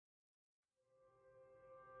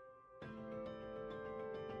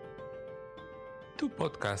Tu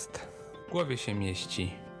podcast w głowie się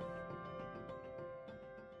mieści.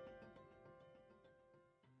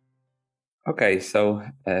 Okay, so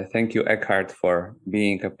thank you, Eckhard, for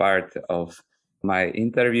being a part of my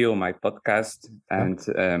interview, my podcast, and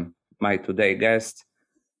my today guest.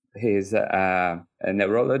 He's a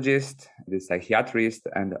neurologist, a psychiatrist,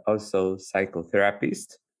 and also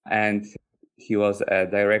psychotherapist. And he was a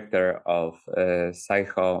director of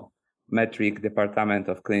psychometric department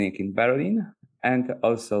of clinic in Berlin, and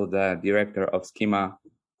also the director of Schema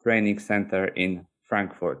Training Center in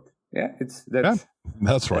Frankfurt. Yeah,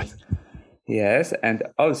 that's right. Yes, and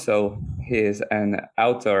also he is an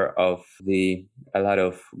author of a lot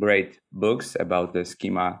of great books about the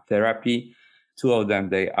schema therapy. Two of them,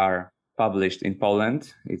 they are published in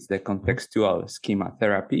Poland. It's the Kontekstualna Schema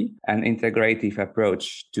Therapy, an integrative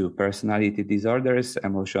approach to personality disorders,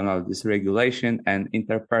 emotional dysregulation, and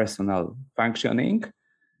interpersonal functioning,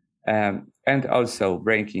 and also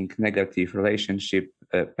breaking negative relationship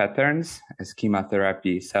patterns, a schema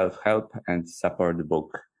therapy, self-help, and support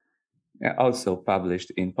book. Also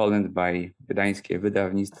published in Poland by Gdańskie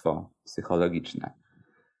Wydawnictwo Psychologiczne.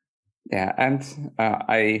 Yeah, and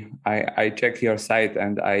I check your site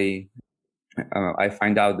and I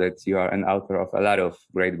find out that you are an author of a lot of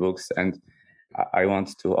great books, and I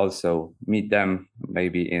want to also meet them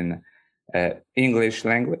maybe in English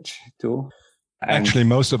language too. And actually,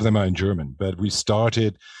 most of them are in German, but we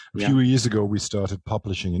started a few years ago. We started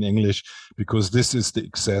publishing in English because this is the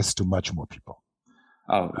access to much more people.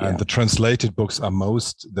 And the translated books are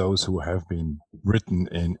those who have been written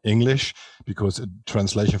in English, because a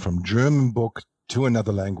translation from German book to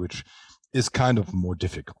another language is kind of more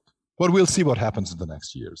difficult. But we'll see what happens in the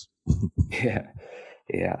next years.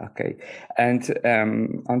 Okay. And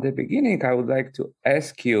on the beginning, I would like to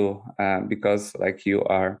ask you, because like you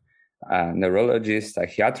are a neurologist,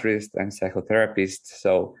 psychiatrist, and psychotherapist,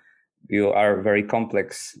 so you are a very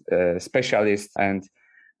complex specialist. And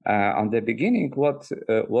on the beginning,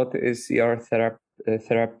 what is your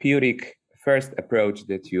therapeutic first approach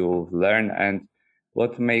that you learn, and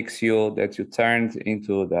what makes you that you turned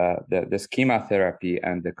into the schema therapy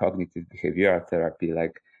and the cognitive behavioral therapy?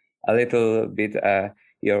 Like a little bit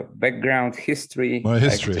your background history. My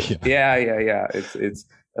history. Yeah. It's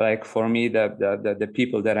like for me the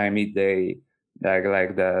people that I meet, they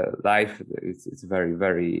like the life. It's very,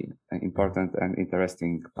 very important and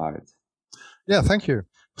interesting part. Yeah, thank you.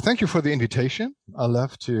 Thank you for the invitation. I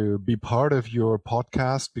love to be part of your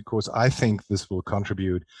podcast because I think this will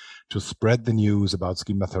contribute to spread the news about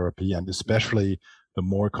schema therapy, and especially the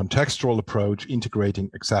more contextual approach, integrating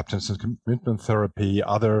acceptance and commitment therapy,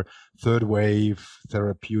 other third wave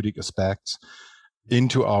therapeutic aspects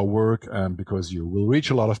into our work, because you will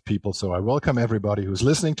reach a lot of people. So I welcome everybody who's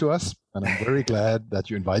listening to us, and I'm very glad that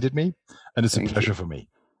you invited me, and it's a pleasure for me.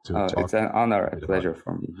 It's an honor, a pleasure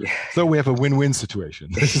for me. Yeah. So we have a win-win situation.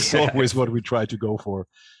 This is always what we try to go for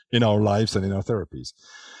in our lives and in our therapies.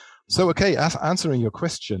 So, okay, answering your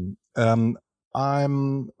question, when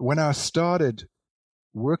I started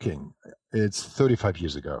working, it's 35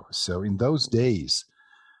 years ago. So in those days,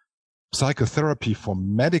 psychotherapy for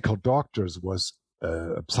medical doctors was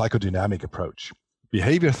a psychodynamic approach.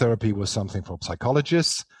 Behavior therapy was something for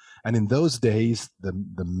psychologists. And in those days, the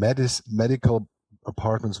medical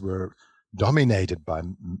apartments were dominated by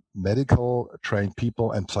medical trained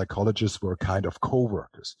people, and psychologists were kind of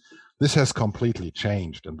co-workers. This has completely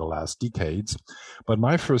changed in the last decades. But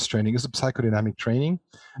my first training is a psychodynamic training.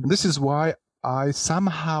 And this is why I'm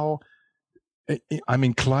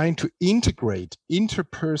inclined to integrate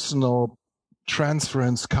interpersonal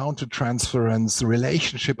transference, countertransference,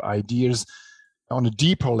 relationship ideas on a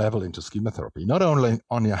deeper level into schema therapy, not only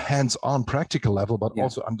on a hands-on practical level, but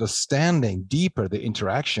also understanding deeper the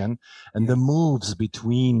interaction and the moves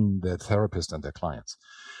between the therapist and their clients.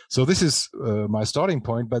 So this is my starting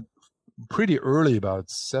point, but pretty early, about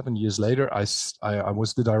 7 years later, I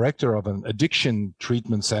was the director of an addiction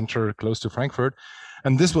treatment center close to Frankfurt,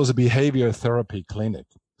 and this was a behavior therapy clinic.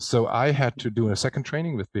 So I had to do a second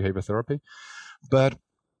training with behavior therapy, but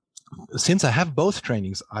since I have both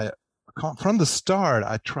trainings, from the start,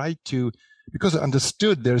 I tried to, because I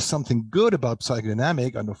understood there's something good about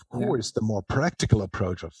psychodynamic, and of course, the more practical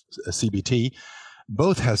approach of CBT,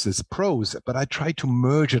 both has its pros, but I tried to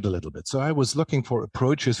merge it a little bit. So I was looking for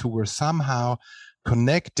approaches who were somehow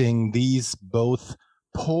connecting these both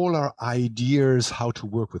polar ideas, how to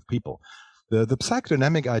work with people. The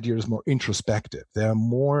psychodynamic idea is more introspective. They're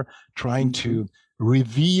more trying to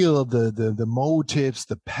reveal the motives,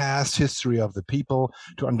 the past history of the people,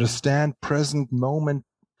 to understand present moment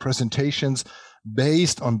presentations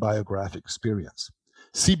based on biographic experience.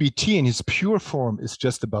 CBT in its pure form is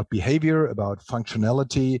just about behavior, about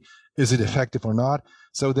functionality. Is it effective or not?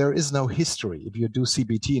 So there is no history. If you do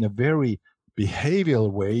CBT in a very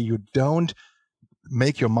behavioral way, you don't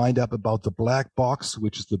make your mind up about the black box,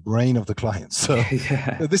 which is the brain of the client. So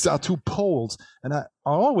these are two poles. And I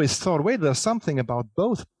always thought, wait, there's something about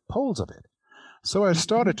both poles of it. So I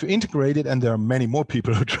started to integrate it, and there are many more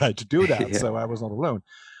people who tried to do that. So I was not alone.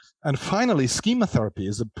 And finally, schema therapy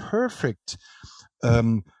is a perfect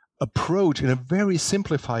approach in a very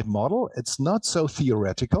simplified model. It's not so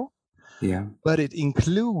theoretical. But it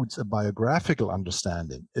includes a biographical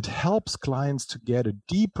understanding. It helps clients to get a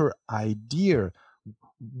deeper idea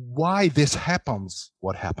why this happens,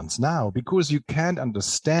 what happens now, because you can't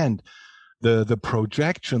understand the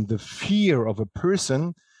projection, the fear of a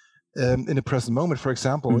person in a present moment. For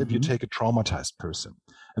example, if you take a traumatized person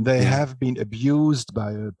and they have been abused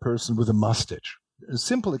by a person with a mustache, a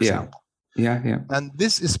simple example. And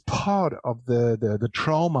this is part of the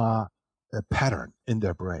trauma pattern in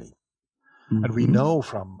their brain. And we know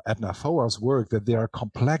from Edna Foa's work that there are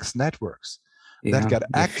complex networks that get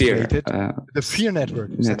activated. The fear network,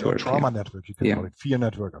 or trauma network, you can call it fear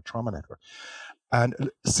network or trauma network.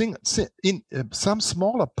 And in some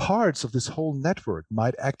smaller parts of this whole network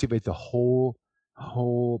might activate the whole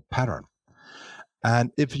pattern.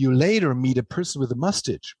 And if you later meet a person with a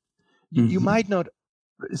mustache, you might not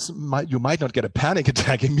get a panic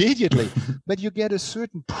attack immediately, but you get a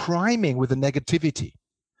certain priming with the negativity.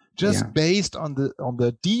 Just based on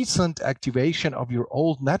the decent activation of your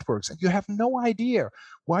old networks. And you have no idea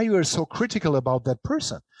why you are so critical about that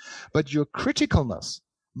person. But your criticalness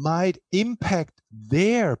might impact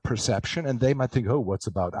their perception, and they might think, oh, what's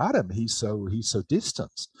about Adam? He's so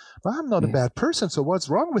distanced. But I'm not a bad person, so what's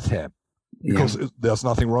wrong with him? Because there's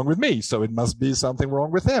nothing wrong with me, so it must be something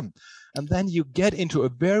wrong with him. And then you get into a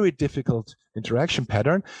very difficult interaction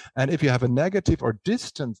pattern. And if you have a negative or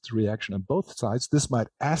distanced reaction on both sides, this might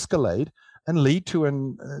escalate and lead to a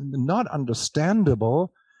not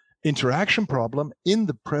understandable interaction problem in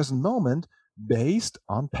the present moment based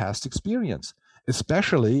on past experience,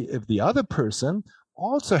 especially if the other person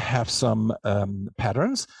also have some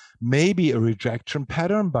patterns, maybe a rejection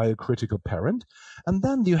pattern by a critical parent. And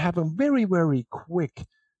then you have a very, very quick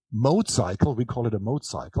mode cycle. We call it a mode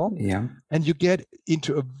cycle. And you get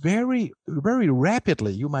into a very, very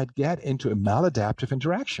rapidly, you might get into a maladaptive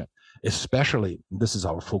interaction, especially, this is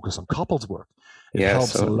our focus on couples work. It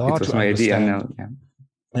helps a lot to understand.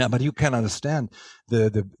 But you can understand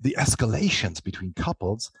the escalations between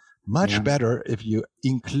couples much better if you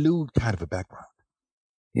include kind of a background.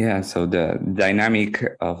 So the dynamic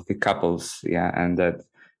of the couples, and that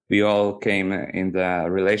we all came in the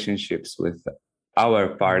relationships with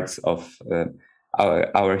our parts of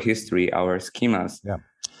our history, our schemas.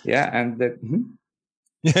 And that.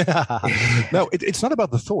 No, it's not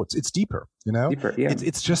about the thoughts. It's deeper, Deeper,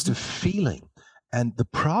 It's just a feeling. And the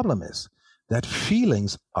problem is that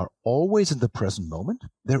feelings are always in the present moment.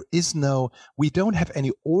 We don't have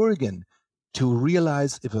any organ to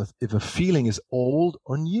realize if a feeling is old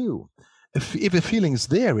or new. If a feeling is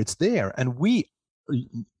there, it's there. And we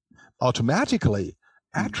automatically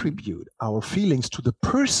attribute our feelings to the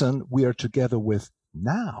person we are together with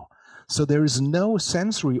now. So there is no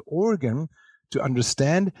sensory organ to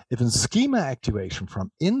understand if a schema activation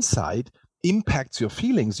from inside impacts your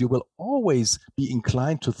feelings. You will always be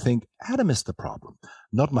inclined to think Adam is the problem,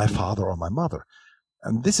 not my father or my mother.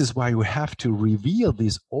 And this is why we have to reveal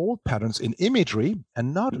these old patterns in imagery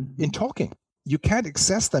and not in talking. You can't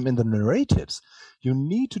access them in the narratives. You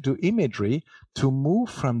need to do imagery to move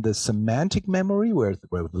from the semantic memory, where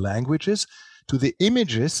the language is, to the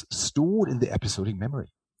images stored in the episodic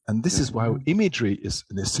memory. And this is why imagery is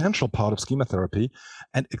an essential part of schema therapy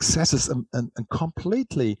and accesses a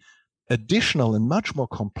completely additional and much more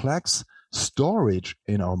complex storage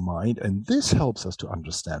in our mind. And this helps us to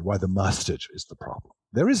understand why the mustache is the problem.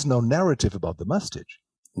 There is no narrative about the mustache.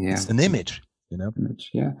 It's an image.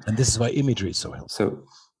 And this is why imagery is so helpful. So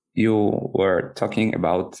you were talking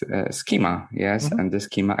about schema, and the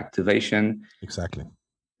schema activation. Exactly.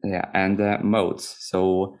 And modes.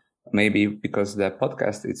 So maybe because the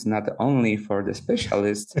podcast it's not only for the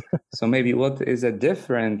specialist, so maybe what is the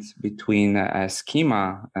difference between a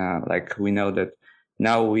schema? Like we know that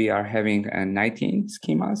now we are having 19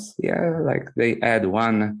 schemas. Like they add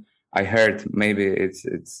one. I heard maybe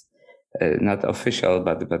it's not official,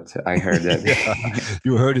 but I heard that.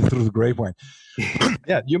 You heard it through the grapevine.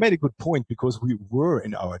 You made a good point, because we were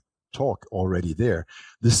in our talk already there.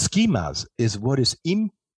 The schemas is what is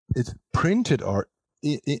it's printed or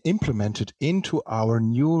implemented into our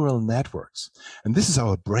neural networks. And this is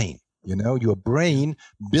our brain. You know, your brain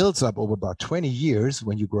builds up over about 20 years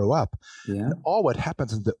when you grow up. Yeah. And all what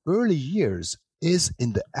happens in the early years is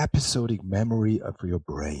in the episodic memory of your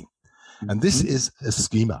brain. And this is a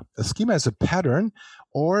schema. A schema is a pattern,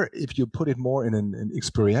 or if you put it more in an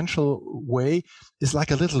experiential way, is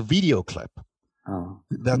like a little video clip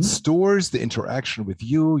that stores the interaction with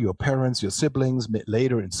you, your parents, your siblings,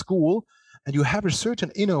 later in school. And you have a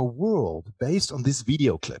certain inner world based on these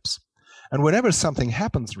video clips. And whenever something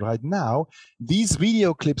happens right now, these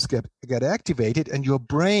video clips get activated, and your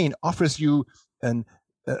brain offers you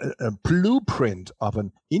a blueprint of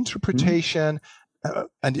an interpretation.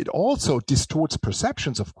 And it also distorts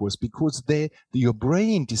perceptions, of course, because your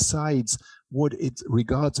brain decides what it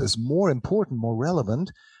regards as more important, more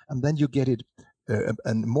relevant, and then you get it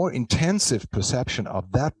a more intensive perception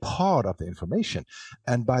of that part of the information.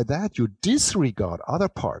 And by that, you disregard other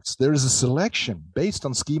parts. There is a selection based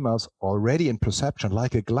on schemas already in perception,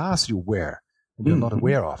 like a glass you wear and you're not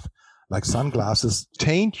aware of. Like sunglasses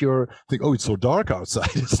taint your think, oh, it's so dark outside.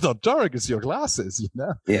 It's not dark, it's your glasses, you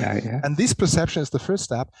know? Yeah, yeah. And this perception is the first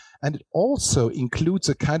step. And it also includes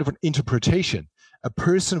a kind of an interpretation. A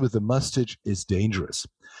person with a mustache is dangerous.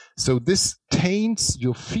 So this taints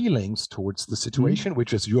your feelings towards the situation,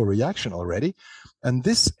 which is your reaction already. And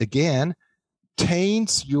this, again,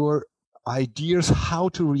 taints your ideas how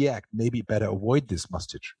to react. Maybe better avoid this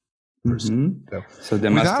mustache person. So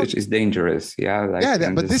the mustache is dangerous. Yeah.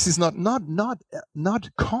 Like, but this is not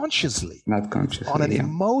consciously. Not consciously. On an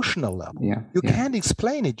emotional level. Yeah. You can't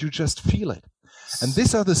explain it. You just feel it. And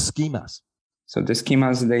these are the schemas. So the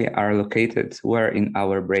schemas, they are located where in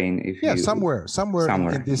our brain? Somewhere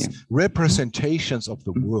in these representations of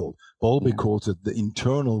the world. Bowlby calls it the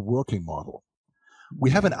internal working model. We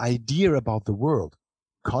have an idea about the world,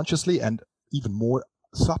 consciously and even more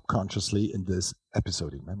subconsciously in this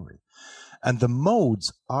episodic memory. And the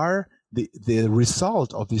modes are the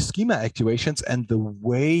result of these schema activations and the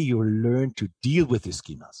way you learn to deal with these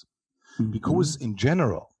schemas. Because in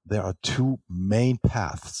general, there are two main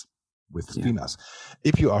paths with schemas.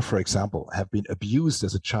 If you are, for example, have been abused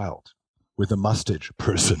as a child with a mustache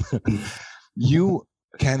person, you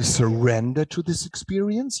can surrender to this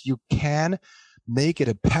experience. You can make it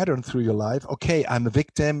a pattern through your life. Okay, I'm a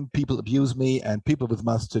victim, people abuse me, and people with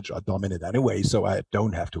mustache are dominant anyway, so I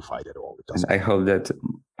don't have to fight at all. I hope that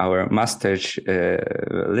our mustache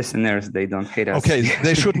listeners, they don't hate us. Okay,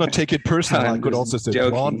 they should not take it personal. I could also say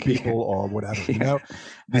blonde people or whatever. You know,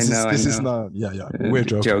 this is not. We're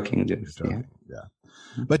joking.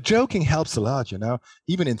 But joking helps a lot. You know,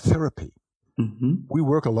 even in therapy, we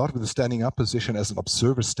work a lot with the standing up position as an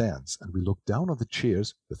observer stance, and we look down on the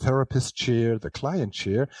chairs, the therapist chair, the client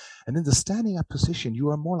chair, and in the standing up position, you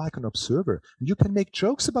are more like an observer. And you can make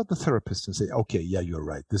jokes about the therapist and say, okay, yeah, you're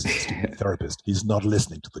right. This is a stupid therapist. He's not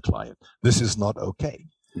listening to the client. This is not okay.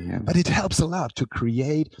 Yeah. But it helps a lot to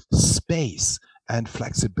create space and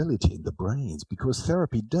flexibility in the brains, because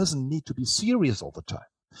therapy doesn't need to be serious all the time.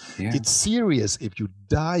 Yeah. It's serious if you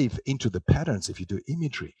dive into the patterns, if you do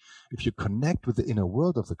imagery, if you connect with the inner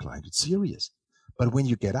world of the client, it's serious. But when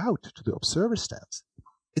you get out to the observer stance,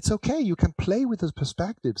 it's okay. You can play with those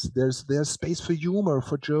perspectives. There's space for humor,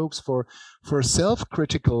 for jokes, for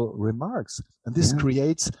self-critical remarks. And this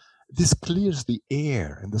clears the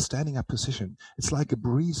air in the standing up position. It's like a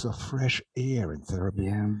breeze of fresh air in therapy.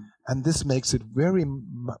 Yeah. And this makes it very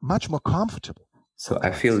much more comfortable. So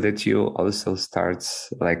I feel that you also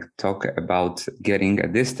talk about getting a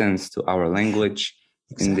distance to our language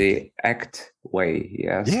in the act way.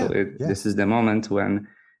 Yeah. This is the moment when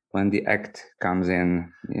the act comes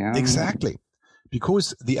in. Yeah. Exactly.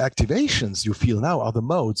 Because the activations you feel now are the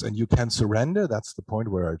modes, and you can surrender. That's the point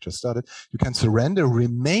where I just started. You can surrender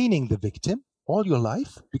remaining the victim all your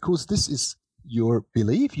life, because this is your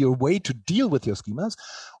belief, your way to deal with your schemas.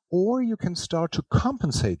 Or you can start to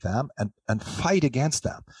compensate them and fight against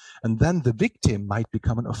them. And then the victim might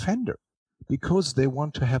become an offender because they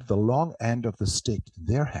want to have the long end of the stick in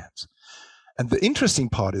their hands. And the interesting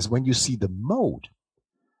part is when you see the mode,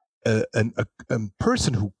 a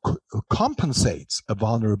person who compensates a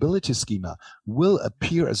vulnerability schema will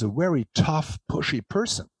appear as a very tough, pushy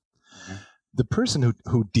person. Mm-hmm. The person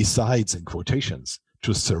who decides, in quotations,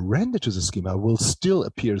 to surrender to the schema will still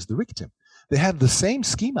appear as the victim. They have the same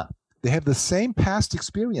schema. They have the same past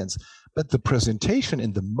experience, but the presentation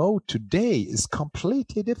in the mode today is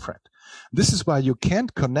completely different. This is why you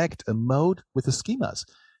can't connect a mode with the schemas.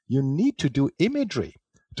 You need to do imagery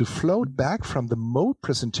to float back from the mode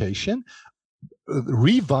presentation,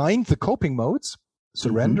 rewind the coping modes,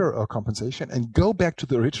 surrender or compensation, and go back to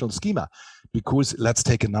the original schema. Because let's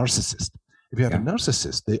take a narcissist. If you have a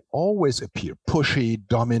narcissist, they always appear pushy,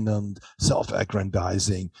 dominant,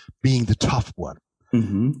 self-aggrandizing, being the tough one.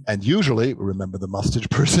 And usually, remember the mustache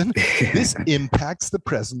person, this impacts the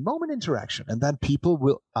present moment interaction. And then people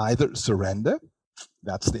will either surrender,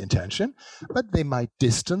 that's the intention, but they might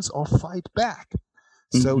distance or fight back.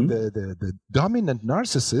 So the dominant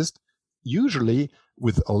narcissist usually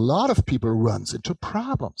with a lot of people runs into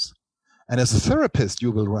problems. And as a therapist,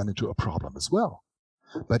 you will run into a problem as well.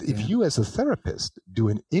 But if you as a therapist do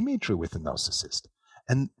an imagery with a narcissist,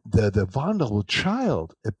 and the vulnerable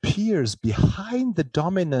child appears behind the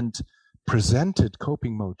dominant presented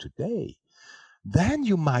coping mode today, then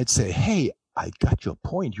you might say, hey, I got your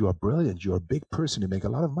point. You are brilliant. You're a big person. You make a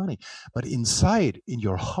lot of money. But inside, in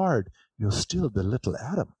your heart, you're still the little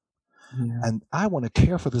Adam. And I want to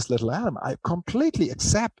care for this little Adam. I completely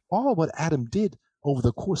accept all what Adam did over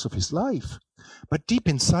the course of his life. But deep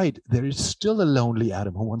inside, there is still a lonely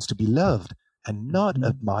Adam who wants to be loved and not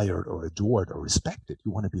admired or adored or respected.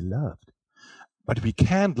 You want to be loved. But we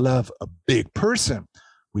can't love a big person.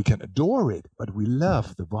 We can adore it, but we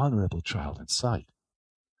love the vulnerable child inside.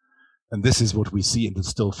 And this is what we see in the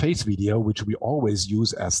still face video, which we always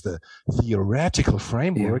use as the theoretical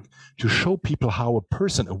framework to show people how a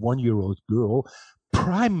person, a 1-year-old girl,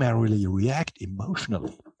 primarily react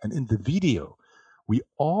emotionally. And in the video, we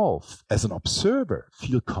all, as an observer,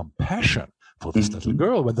 feel compassion for this little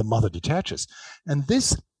girl when the mother detaches. And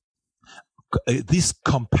this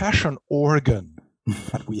compassion organ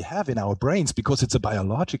that we have in our brains, because it's a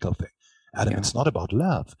biological thing, Adam, it's not about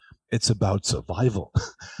love. It's about survival.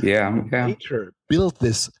 Nature built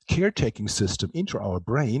this caretaking system into our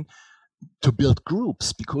brain to build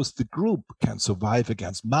groups, because the group can survive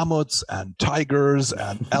against mammoths and tigers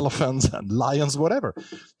and elephants and lions, whatever.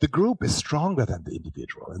 The group is stronger than the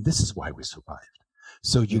individual, and this is why we survived.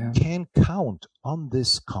 So you can count on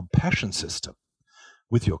this compassion system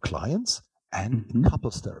with your clients and in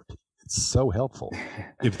couples therapy. It's so helpful.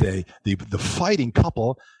 If the fighting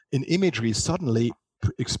couple in imagery suddenly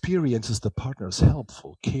experiences the partner as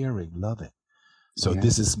helpful, caring, loving. So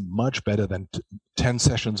this is much better than 10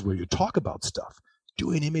 sessions where you talk about stuff.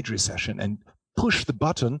 Do an imagery session and push the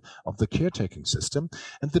button of the caretaking system,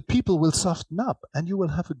 and the people will soften up and you will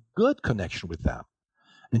have a good connection with them.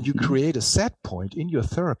 And you create a set point in your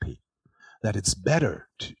therapy that it's better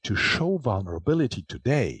to show vulnerability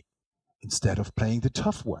today instead of playing the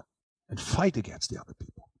tough one and fight against the other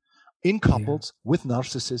people. In couples, with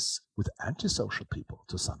narcissists, with antisocial people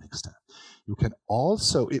to some extent. You can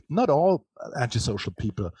also, not all antisocial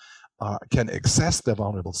people can access their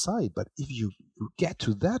vulnerable side, but if you get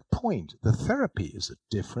to that point, the therapy is a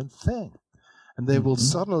different thing. And they will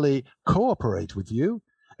suddenly cooperate with you.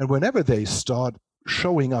 And whenever they start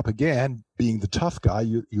showing up again, being the tough guy,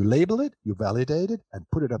 you label it, you validate it, and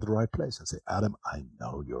put it at the right place and say, Adam, I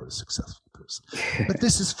know you're a successful person. But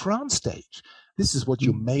this is front stage. This is what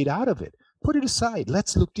you made out of it. Put it aside.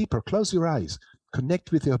 Let's look deeper. Close your eyes.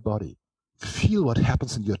 Connect with your body. Feel what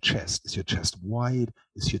happens in your chest. Is your chest wide?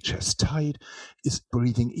 Is your chest tight? Is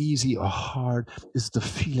breathing easy or hard? Is the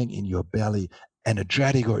feeling in your belly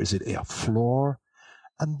energetic, or is it a floor?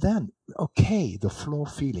 And then, okay, the floor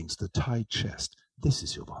feelings, the tight chest. This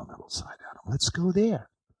is your vulnerable side, Adam. Let's go there.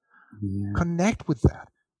 Connect with that.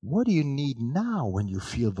 What do you need now when you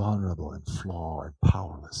feel vulnerable and flawed and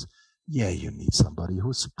powerless? Yeah, you need somebody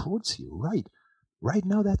who supports you. Right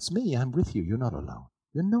now, that's me. I'm with you. You're not alone.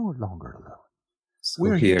 You're no longer alone. So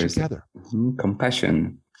we're here together.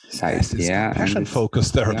 Compassion side. Yes, it's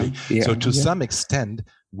compassion-focused therapy. So to some extent,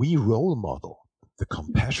 we role model the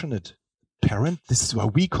compassionate parent. This is why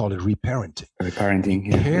we call it reparenting.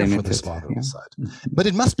 Reparenting, care for this vulnerable side. But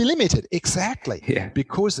it must be limited. Exactly.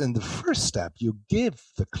 Because in the first step, you give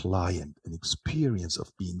the client an experience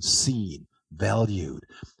of being seen, valued,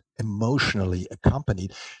 emotionally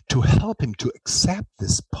accompanied, to help him to accept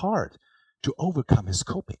this part, to overcome his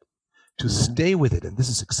coping, to stay with it. And this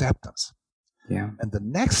is acceptance. And the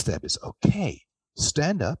next step is, okay,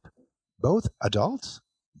 stand up, both adults,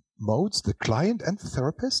 modes, the client and the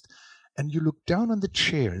therapist, and you look down on the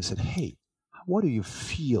chair and said, hey, what do you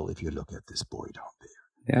feel if you look at this boy down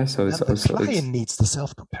there? So it's the client needs the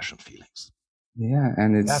self-compassion feelings.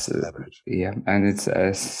 And it's leverage. And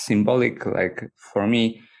it's symbolic. Like for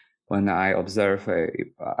me, when I observe,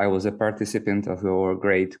 I was a participant of your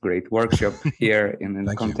great workshop here in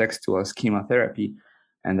the Kontekstualnej Schema therapy,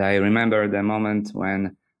 and I remember the moment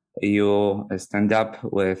when you stand up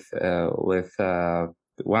with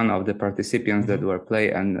one of the participants that were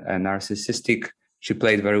playing a narcissistic. She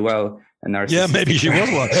played very well. Maybe she was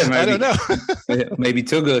one. I don't know. Maybe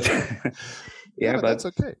too good. But that's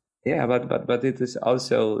okay. Yeah, but it is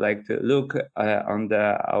also like to look on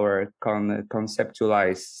our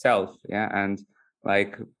conceptualized self, yeah, and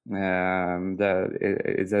like the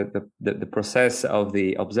process of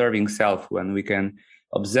the observing self, when we can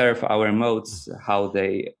observe our modes, how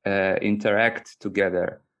they interact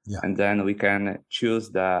together, and then we can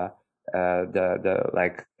choose a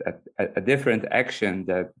different action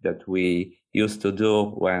that we used to do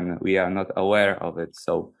when we are not aware of it.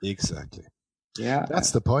 So exactly. Yeah,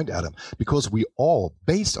 that's the point, Adam, because we all,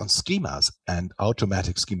 based on schemas and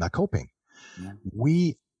automatic schema coping,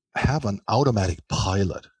 we have an automatic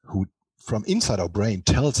pilot who from inside our brain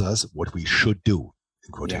tells us what we should do,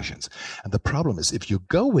 in quotations. And the problem is, if you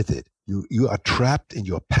go with it, you are trapped in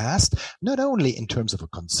your past, not only in terms of a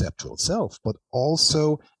conceptual self, but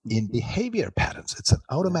also in behavior patterns. It's an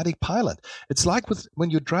automatic pilot. It's like when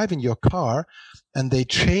you drive in your car and they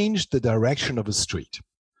change the direction of a street.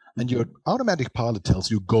 And your automatic pilot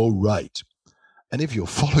tells you go right, and if you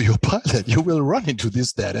follow your pilot, you will run into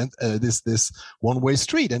this dead end, this one-way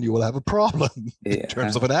street, and you will have a problem in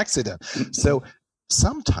terms of an accident. So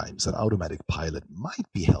sometimes an automatic pilot might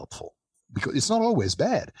be helpful, because it's not always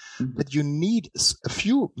bad, but you need a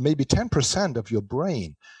few, maybe 10% of your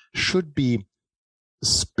brain should be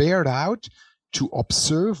spared out to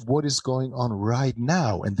observe what is going on right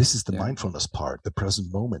now, and this is the mindfulness part, the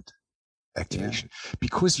present moment activation,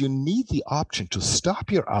 because you need the option to stop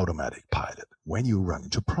your automatic pilot when you run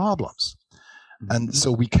into problems. And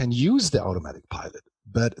so we can use the automatic pilot,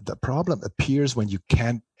 but the problem appears when you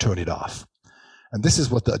can't turn it off. And this is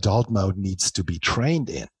what the adult mode needs to be trained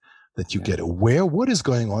in, that you get aware what is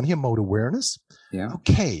going on here, mode awareness.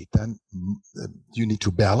 Okay, then you need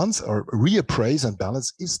to balance or reappraise and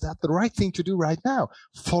balance. Is that the right thing to do right now?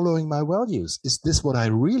 Following my values. Is this what I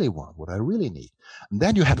really want, what I really need? And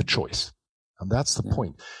then you have a choice. And that's the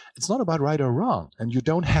point. It's not about right or wrong. And you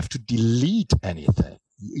don't have to delete anything.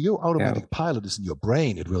 Your automatic pilot is in your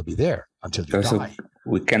brain. It will be there until you die.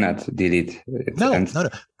 We cannot delete it. No.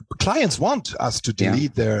 Clients want us to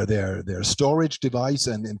delete their storage device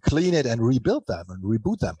and clean it and rebuild them and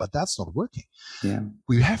reboot them, but that's not working.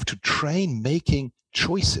 We have to train making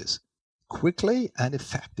choices quickly and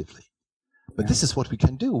effectively. But this is what we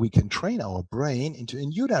can do. We can train our brain into a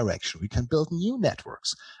new direction. We can build new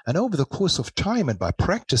networks. And over the course of time and by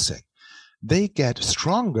practicing, they get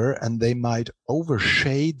stronger and they might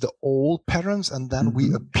overshade the old patterns. And then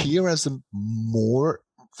we appear as a more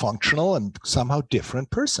functional and somehow different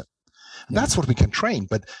person. And that's what we can train.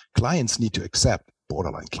 But clients need to accept,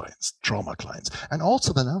 borderline clients, trauma clients, and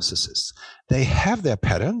also the narcissists. They have their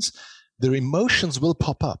patterns. Their emotions will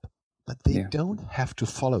pop up, but they don't have to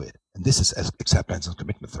follow it. And this is acceptance and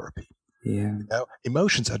commitment therapy.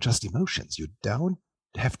 Emotions are just emotions. You don't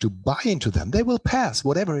have to buy into them. They will pass,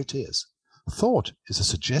 whatever it is. Thought is a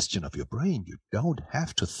suggestion of your brain. You don't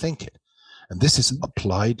have to think it. And this is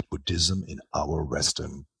applied Buddhism in our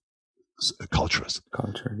Western cultures.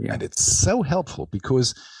 And it's so helpful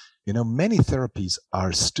because, many therapies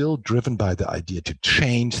are still driven by the idea to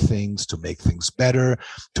change things, to make things better,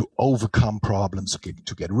 to overcome problems,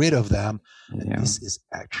 to get rid of them. And this is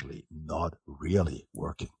actually not really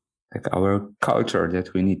working. Like our culture,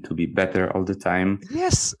 that we need to be better all the time.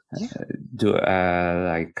 Yes. The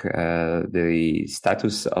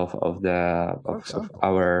status of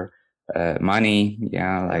our money.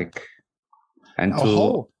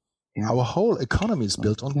 Our whole economy is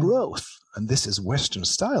built on growth. And this is Western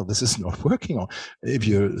style. This is not working on. If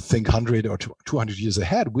you think 100 or 200 years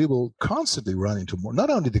ahead, we will constantly run into more, not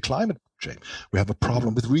only the climate change, we have a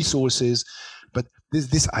problem with resources, but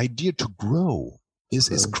this idea to grow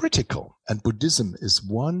is critical. And Buddhism is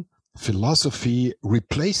one philosophy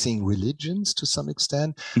replacing religions to some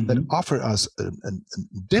extent that offer us a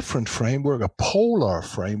different framework, a polar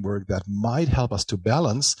framework that might help us to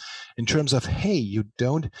balance in terms of, hey, you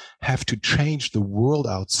don't have to change the world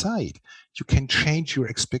outside. You can change your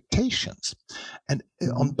expectations. And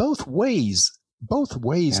on both ways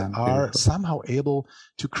are somehow able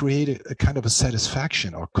to create a kind of a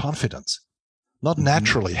satisfaction or confidence, not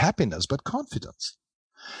naturally happiness, but confidence.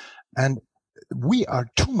 And we are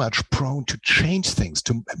too much prone to change things,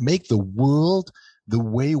 to make the world the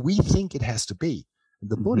way we think it has to be. And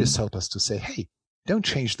the Buddhists help us to say, hey, don't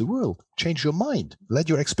change the world, change your mind, let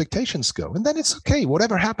your expectations go. And then it's okay.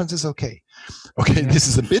 Whatever happens is okay. Okay, this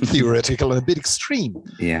is a bit theoretical and a bit extreme.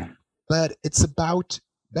 But it's about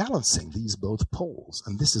balancing these both poles.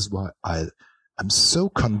 And this is why I'm so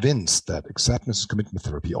convinced that acceptance and commitment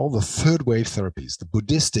therapy, all the third wave therapies, the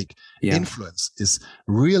Buddhistic influence is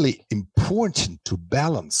really important to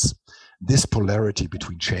balance this polarity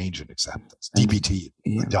between change and acceptance. DBT,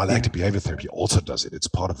 dialectic behavior therapy, also does it. It's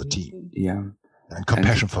part of the team. Yeah. And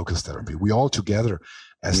compassion-focused therapy. We all together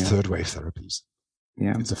as third wave therapies.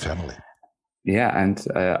 Yeah. It's a family. Yeah, and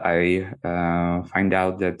I find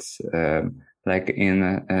out that like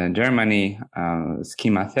in Germany,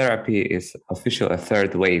 schema therapy is official a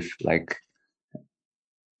third wave. Like,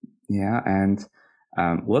 yeah, and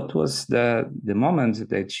what was the moment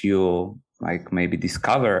that you like maybe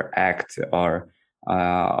discover ACT or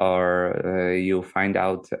you find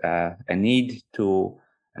out a need to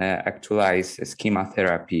actualize schema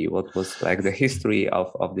therapy? What was like the history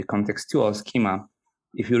of the contextual schema?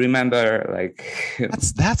 If you remember, like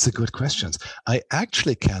that's a good question. I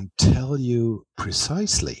actually can't tell you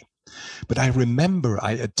precisely, but I remember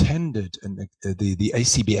I attended the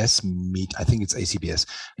ACBS meet. I think it's ACBS,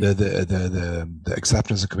 the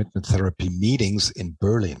acceptance and commitment therapy meetings in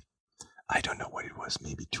Berlin. I don't know what it was,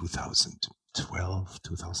 maybe 2012,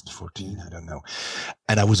 2014. I don't know.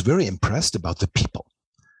 And I was very impressed about the people.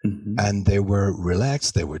 Mm-hmm. And they were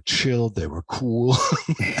relaxed, they were chilled, they were cool.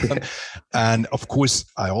 And of course,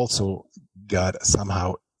 I also got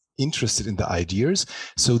somehow interested in the ideas.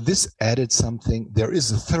 So this added something. There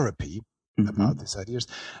is a therapy about these ideas.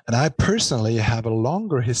 And I personally have a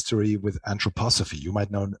longer history with anthroposophy. You might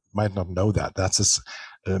not know that. That's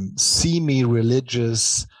a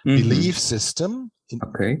semi-religious belief system.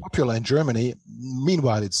 Popular in Germany.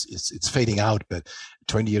 Meanwhile, it's fading out, but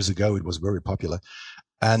 20 years ago, it was very popular.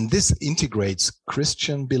 And this integrates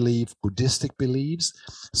Christian belief, Buddhistic beliefs.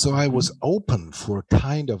 So I was open for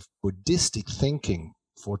kind of Buddhistic thinking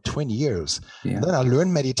for 20 years. Yeah. And then I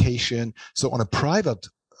learned meditation. So on a private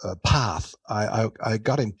path, I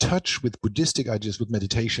got in touch with Buddhistic ideas, with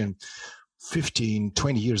meditation 15,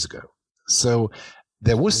 20 years ago. So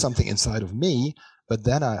there was something inside of me. But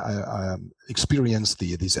then I experienced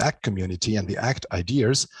this ACT community and the ACT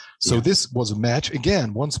ideas. So this was a match.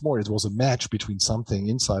 Again, once more, it was a match between something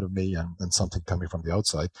inside of me and something coming from the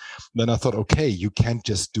outside. Then I thought, okay, you can't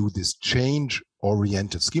just do this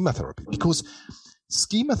change-oriented schema therapy, because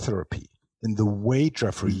schema therapy, in the way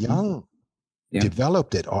Jeffrey Young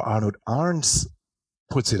developed it, or Arnold Arns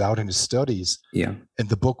puts it out in his studies, in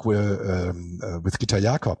the book with Gita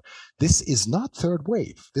Jakob, this is not third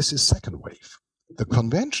wave. This is second wave. The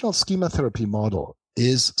conventional schema therapy model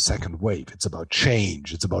is second wave. It's about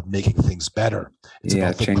change. It's about making things better. It's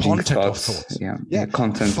about the content of thoughts.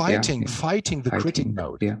 Content. Fighting the critic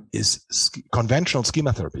mode is conventional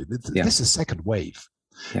schema therapy. This is second wave.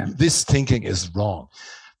 This thinking is wrong.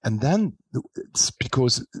 And then it's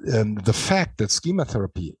because the fact that schema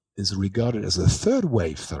therapy is regarded as a third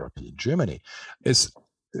wave therapy in Germany is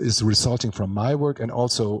resulting from my work and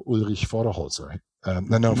also Ulrich Vorderholzer.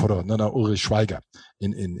 Ulrich Schweiger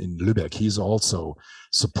in Lübeck. He's also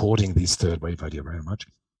supporting this third wave idea very much.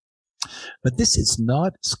 But this is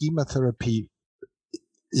not schema therapy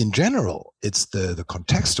in general. It's the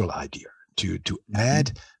contextual idea to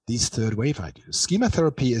add these third wave ideas. Schema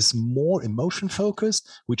therapy is more emotion focused,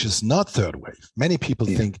 which is not third wave. Many people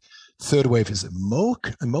think third wave is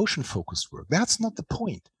emotion focused work. That's not the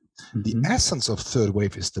point. The essence of third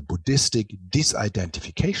wave is the Buddhistic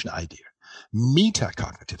disidentification idea.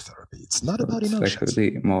 Metacognitive therapy. It's not about emotions.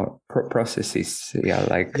 Like the more processes, to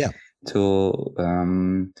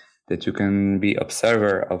that you can be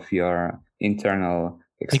observer of your internal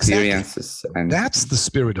experiences. Exactly. And that's the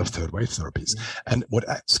spirit of third wave therapies. And what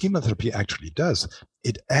schema therapy actually does,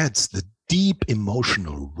 it adds the deep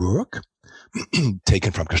emotional work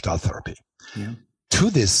taken from Gestalt therapy. To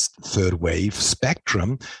this third wave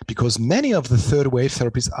spectrum, because many of the third wave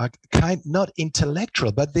therapies are not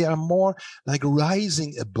intellectual, but they are more like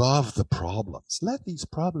rising above the problems. Let these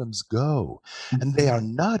problems go. And they are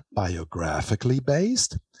not biographically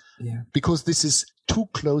based, because this is too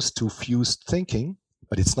close to fused thinking,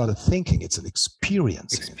 but it's not a thinking, it's an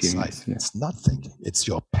experience inside. It's not thinking, it's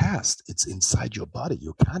your past, it's inside your body.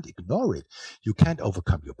 You can't ignore it. You can't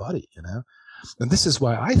overcome your body, And this is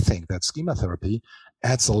why I think that schema therapy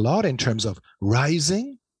adds a lot in terms of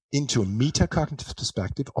rising into a metacognitive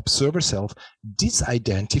perspective, observe yourself,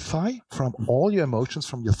 disidentify from all your emotions,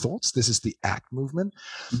 from your thoughts. This is the ACT movement.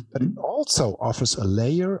 But it also offers a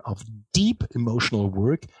layer of deep emotional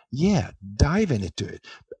work. Dive into it.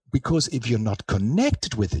 Because if you're not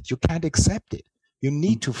connected with it, you can't accept it. You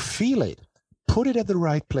need to feel it, put it at the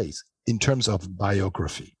right place in terms of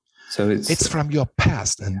biography. So it's from your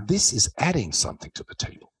past, and this is adding something to the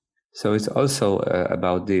table. So it's also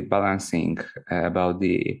about the balancing, about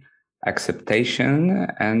the acceptation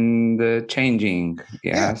and the changing.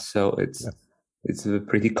 So it's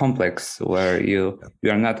pretty complex, where you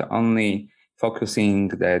are not only focusing,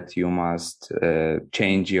 that you must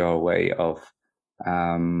change your way of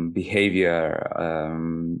behavior.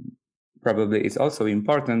 Probably it's also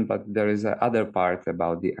important, but there is another part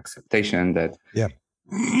about the acceptation that. Yeah.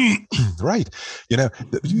 Right.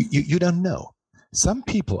 You don't know. Some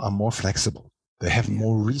people are more flexible. They have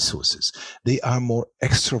more resources. They are more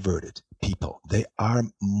extroverted people. They are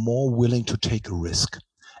more willing to take a risk,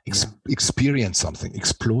 experience something,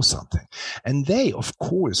 explore something. And they, of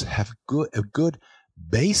course, have a good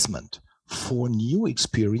basement for new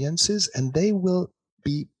experiences, and they will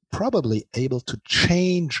be probably able to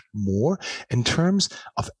change more in terms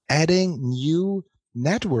of adding new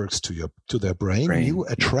networks to their brain, new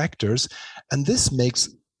attractors, and this makes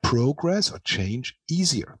progress or change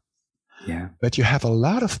easier. Yeah. But you have a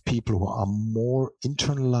lot of people who are more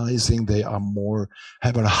internalizing, they are more,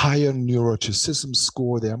 have a higher neuroticism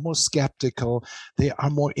score, they are more skeptical, they are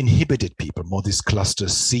more inhibited people, more these cluster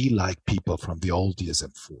C-like people from the old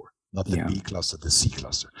DSM-4, not the B cluster, the C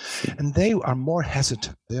cluster. And they are more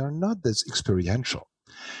hesitant. They are not this experiential.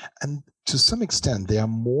 And to some extent, they are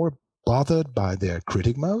more bothered by their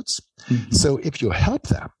critic modes. Mm-hmm. So if you help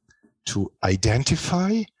them to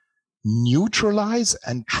identify, neutralize,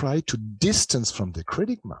 and try to distance from the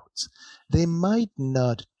critic modes, they might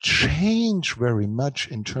not change very much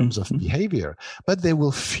in terms of behavior, but they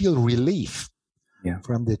will feel relief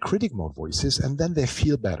from their critic mode voices, and then they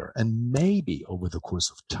feel better. And maybe over the course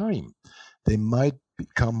of time, they might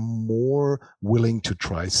become more willing to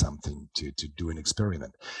try something, to do an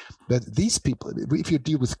experiment. But these people, if you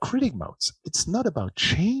deal with critic modes, it's not about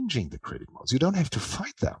changing the critic modes. You don't have to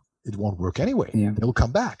fight them. It won't work anyway. Yeah. They'll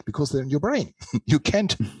come back because they're in your brain. You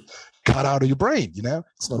can't cut out of your brain,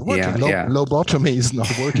 it's not working. Lobotomy is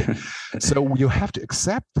not working. So you have to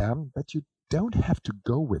accept them, but you don't have to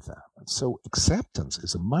go with them. And so acceptance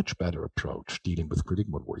is a much better approach dealing with critic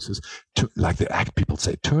mode voices, like the ACT people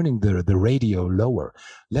say, turning the radio lower.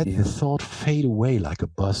 Let the thought fade away like a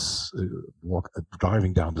bus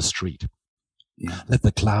driving down the street. Yeah. Let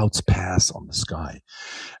the clouds pass on the sky.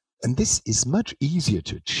 And this is much easier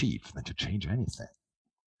to achieve than to change anything.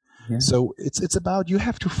 Yeah. So it's about, you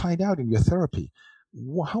have to find out in your therapy,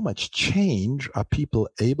 how much change are people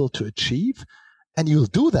able to achieve? And you'll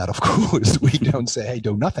do that, of course. We don't say, hey,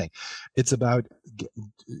 do nothing. It's about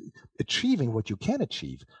achieving what you can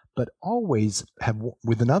achieve, but always have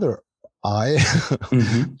with another eye.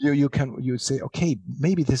 You say, okay,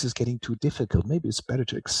 maybe this is getting too difficult. Maybe it's better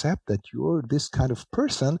to accept that you're this kind of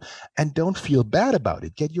person and don't feel bad about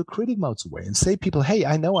it. Get your critic modes away and say, people, hey,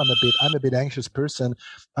 I know I'm a bit anxious person.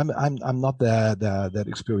 I'm not that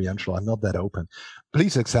experiential. I'm not that open.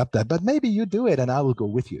 Please accept that. But maybe you do it, and I will go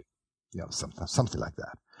with you. Something like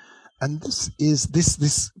that. And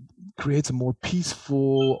this creates a more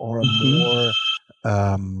peaceful or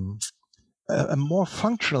a more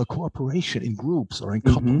functional cooperation in groups or in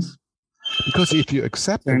couples. Because if you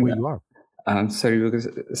accept them where you are. I'm sorry, because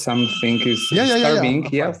something is disturbing.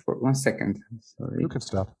 Yeah, for 1 second. Sorry. You can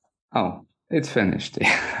stop. Oh, it's finished.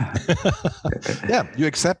 Yeah, you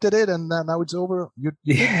accepted it, and now it's over. You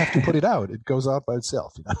didn't have to put it out. It goes out by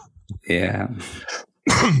itself. Yeah.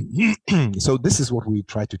 So this is what we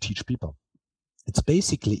try to teach people. It's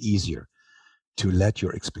basically easier to let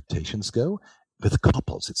your expectations go. With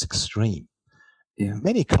couples, it's extreme. Yeah.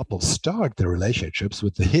 Many couples start their relationships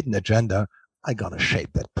with the hidden agenda, I'm going to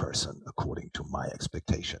shape that person according to my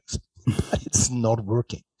expectations. But it's not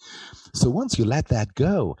working. So once you let that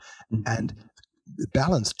go and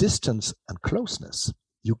balance distance and closeness,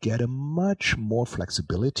 you get a much more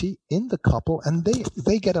flexibility in the couple, and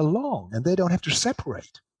they get along and they don't have to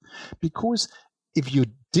separate. Because if you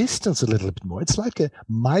distance a little bit more, it's like a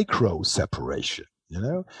micro separation,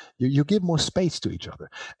 you give more space to each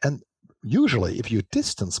other. And usually if you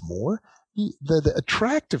distance more, the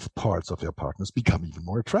attractive parts of your partners become even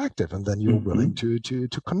more attractive, and then you're willing to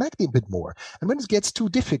connect a bit more. And when it gets too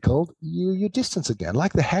difficult, you distance again,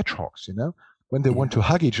 like the hedgehogs, When they want to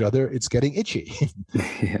hug each other, it's getting itchy.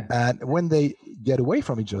 And when they get away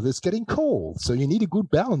from each other, it's getting cold. So you need a good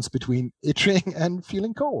balance between itching and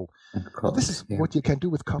feeling cold. This is what you can do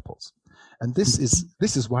with couples. And this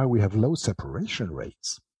is why we have low separation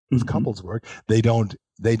rates with couples work. They don't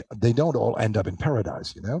all end up in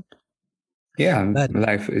paradise, Yeah, but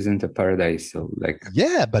life isn't a paradise, so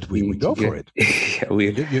but we go for it.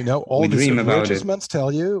 All these advertisements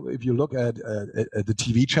tell you, if you look at the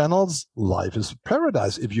TV channels, life is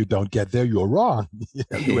paradise. If you don't get there, you're wrong.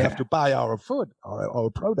 You have to buy our food, our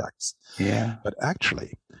products. Yeah. But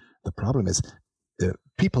actually, the problem is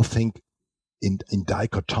people think in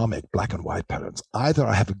dichotomic black and white patterns. Either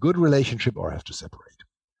I have a good relationship or I have to separate.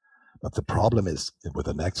 But the problem is with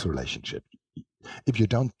the next relationship, If you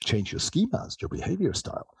don't change your schemas, your behavior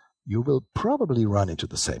style, you will probably run into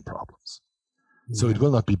the same problems. So it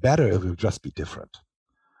will not be better, it will just be different.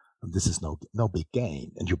 And this is no big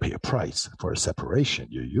gain. And you pay a price for a separation.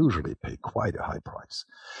 You usually pay quite a high price.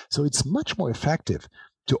 So it's much more effective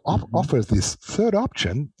to offer this third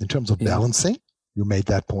option in terms of balancing. You made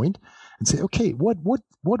that point, and say, okay, what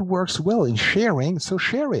works well in sharing? So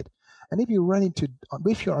share it. And if you're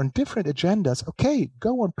on different agendas, okay,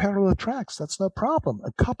 go on parallel tracks. That's no problem.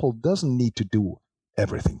 A couple doesn't need to do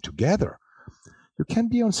everything together. You can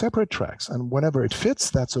be on separate tracks, and whenever it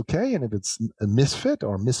fits, that's okay. And if it's a misfit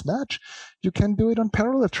or mismatch, you can do it on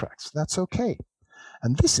parallel tracks. That's okay.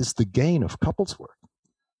 And this is the gain of couples work.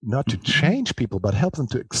 Not to change people, but help them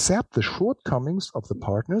to accept the shortcomings of the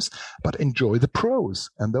partners, but enjoy the pros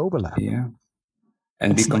and the overlap. Yeah.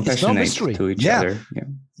 And be compassionate to each other.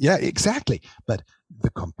 Yeah, exactly. But the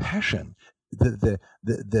compassion, the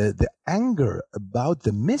anger about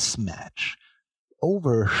the mismatch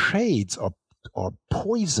overshades or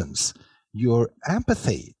poisons your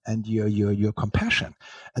empathy and your compassion.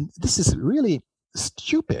 And this is really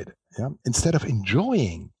stupid. Yeah? Instead of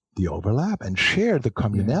enjoying the overlap and share the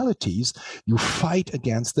communalities, you fight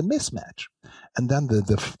against the mismatch. And then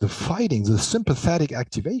the fighting, the sympathetic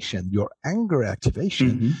activation, your anger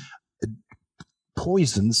activation,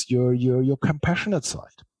 poisons your compassionate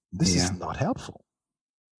side. This is not helpful.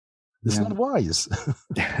 This is not wise.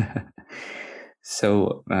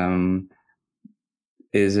 So,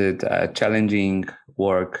 is it a challenging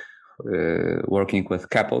working with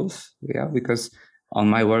couples? Yeah, because on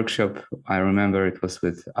my workshop, I remember it was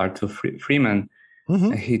with Arthur Freeman.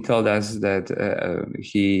 He told us that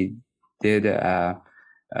he did a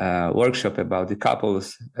workshop about the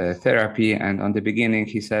couples therapy, and on the beginning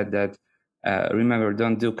he said that remember,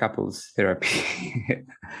 don't do couples therapy.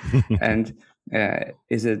 And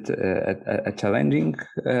is it a challenging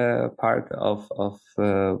part of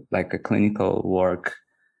like a clinical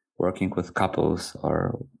working with couples,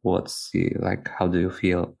 or how do you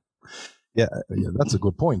feel? Yeah, that's a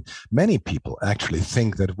good point. Many people actually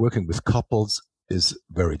think that working with couples is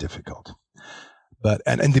very difficult.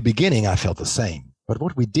 And in the beginning, I felt the same. But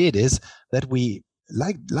what we did is that we,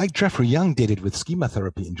 like Jeffrey Young did it with schema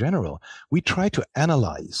therapy in general, we try to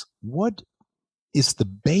analyze what is the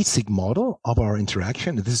basic model of our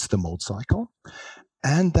interaction. This is the mode cycle.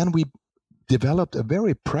 And then we developed a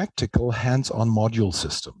very practical hands-on module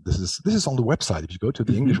system. This is on the website. If you go to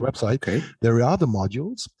the English website, there are the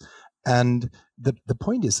modules. And the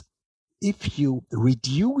point is, if you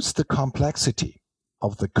reduce the complexity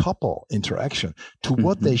of the couple interaction to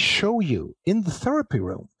what they show you in the therapy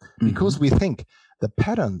room, because we think the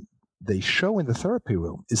pattern they show in the therapy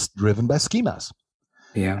room is driven by schemas.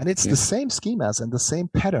 Yeah, and it's the same schemas and the same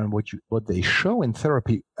pattern what they show in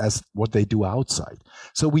therapy as what they do outside.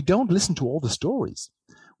 So we don't listen to all the stories.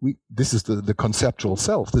 This is the conceptual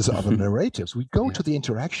self. These are the narratives. We go to the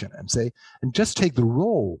interaction and say, and just take the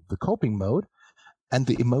role, the coping mode, and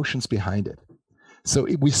the emotions behind it. So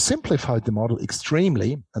we simplified the model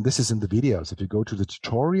extremely, and this is in the videos. If you go to the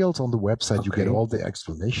tutorials on the website, you get all the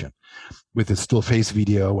explanation with the still face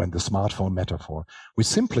video and the smartphone metaphor. We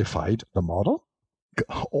simplified the model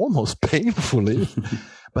almost painfully,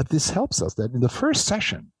 but this helps us that in the first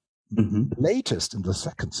session, latest in the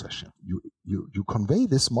second session, you convey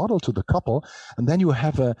this model to the couple, and then you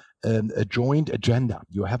have a joint agenda.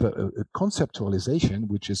 You have a conceptualization,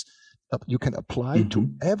 which is you can apply to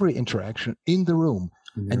every interaction in the room,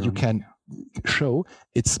 and you can show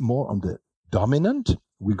it's more on the dominant.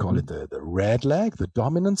 We call it the red leg, the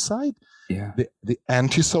dominant side, the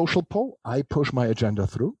antisocial pole. I push my agenda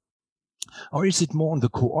through. Or is it more on the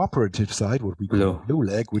cooperative side, what we call blue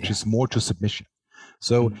leg, which is more to submission?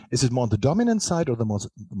 So is it more on the dominant side or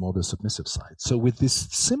more the submissive side? So with this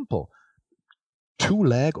simple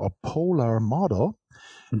two-leg or polar model,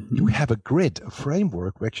 you have a grid, a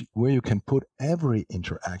framework where you can put every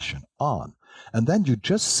interaction on. And then you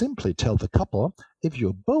just simply tell the couple, if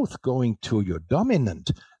you're both going to your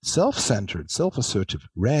dominant, self-centered, self-assertive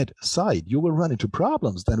red side, you will run into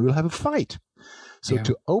problems. Then we'll have a fight. So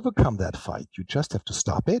to overcome that fight, you just have to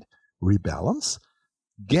stop it, rebalance,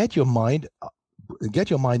 get your mind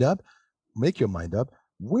up, make your mind up.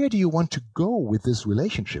 Where do you want to go with this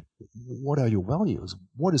relationship? What are your values?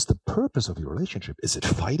 What is the purpose of your relationship? Is it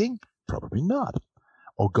fighting? Probably not.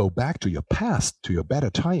 Or go back to your past, to your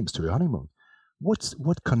better times, to your honeymoon.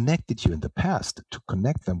 What connected you in the past to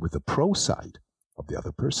connect them with the pro side of the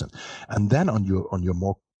other person? And then on your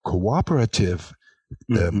more cooperative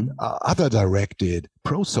other directed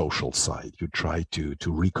pro-social side, you try to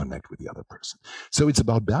reconnect with the other person. So it's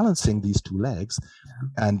about balancing these two legs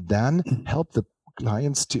and then help the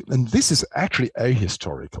clients to, and this is actually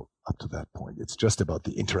ahistorical up to that point. It's just about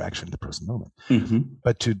the interaction in the present moment.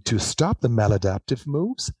 But to stop the maladaptive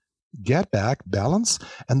moves, get back, balance,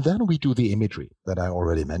 and then we do the imagery that I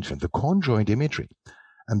already mentioned, the conjoint imagery.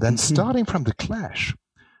 And then starting from the clash,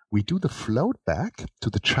 we do the float back to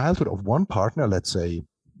the childhood of one partner. Let's say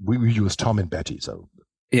we use Tom and Betty. So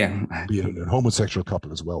be a homosexual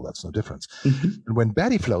couple as well. That's no difference. And when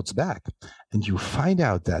Betty floats back and you find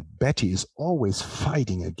out that Betty is always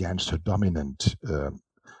fighting against her dominant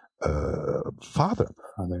father,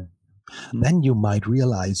 then you might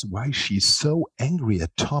realize why she's so angry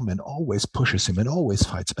at Tom and always pushes him and always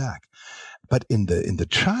fights back. But in the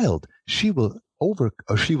child, she will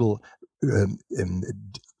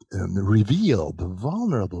reveal the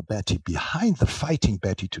vulnerable Betty behind the fighting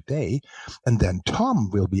Betty today, and then Tom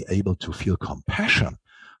will be able to feel compassion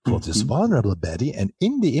for this vulnerable Betty. And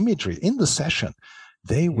in the imagery, in the session,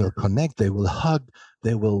 they will connect, they will hug,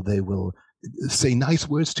 they will say nice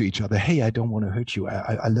words to each other. Hey, I don't want to hurt you.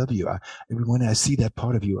 I love you. When I see that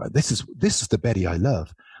part of you, this is the Betty I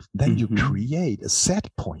love. Then you create a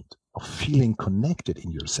set point of feeling connected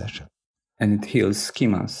in your session. And it heals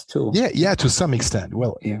schemas too. Yeah, to some extent.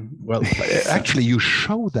 Well, actually, you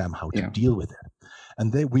show them how to deal with it,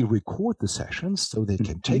 and we record the sessions so they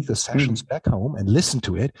can take the sessions back home and listen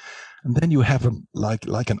to it, and then you have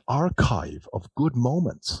like an archive of good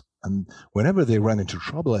moments. And whenever they run into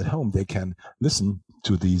trouble at home, they can listen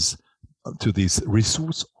to these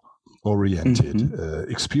resource-oriented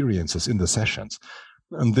experiences in the sessions.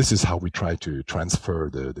 And this is how we try to transfer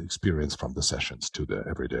the experience from the sessions to the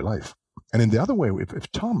everyday life. And in the other way,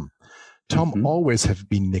 if Tom always have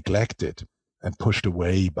been neglected and pushed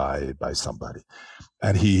away by somebody,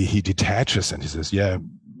 and he detaches and he says, yeah,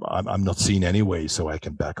 I'm not seen anyway, so I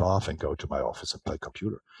can back off and go to my office and play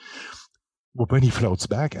computer. Well, when he floats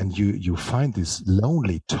back and you find this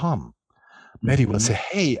lonely Tom, Betty will say,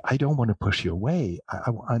 hey, I don't want to push you away.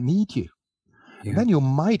 I need you. Yeah. Then you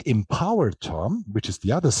might empower Tom, which is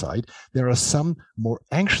the other side. There are some more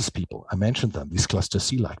anxious people. I mentioned them, these cluster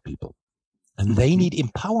C-like people. And they need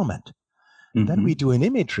empowerment. Then we do an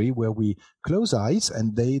imagery where we close eyes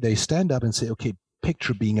and they stand up and say, okay,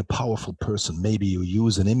 picture being a powerful person. Maybe you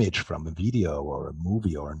use an image from a video or a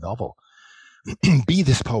movie or a novel. Be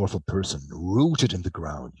this powerful person, rooted in the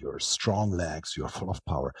ground, your strong legs, you're full of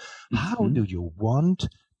power. How do you want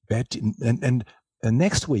Betty? And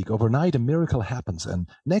next week, overnight, a miracle happens. And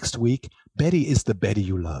next week, Betty is the Betty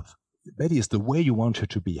you love. Betty is the way you want her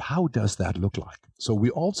to be. How does that look like? So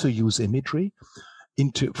we also use imagery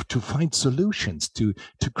to find solutions, to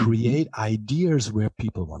create ideas where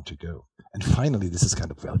people want to go. And finally, this is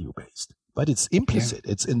kind of value-based. But it's implicit.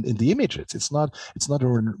 It's in the images. It's not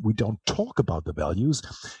we don't talk about the values.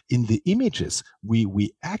 In the images,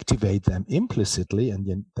 we activate them implicitly,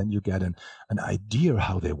 and then you get an idea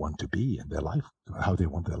how they want to be in their life, how they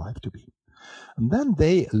want their life to be. And then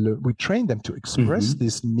we train them to express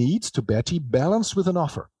these needs to Betty, balanced with an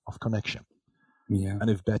offer of connection. Yeah. And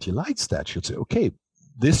if Betty likes that, she'll say, okay,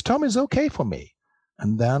 this Tom is okay for me.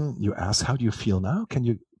 And then you ask, how do you feel now? Can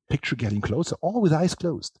you picture getting closer, all with eyes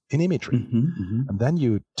closed in imagery? And then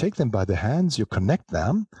you take them by the hands, you connect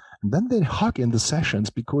them, and then they hug in the sessions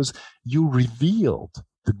because you revealed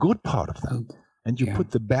the good part of them. And you put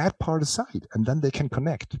the bad part aside, and then they can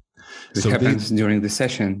connect. Which happens during the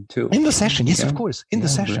session too. In the session, yes, of course, in the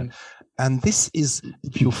session. Right. And this is,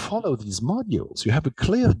 if you follow these modules, you have a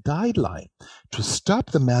clear guideline to stop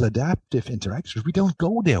the maladaptive interactions. We don't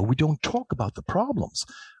go there. We don't talk about the problems.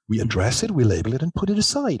 We address it, we label it, and put it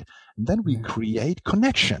aside. And then we create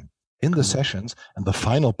connection in the sessions. And the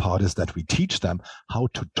final part is that we teach them how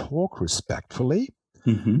to talk respectfully,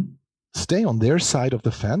 stay on their side of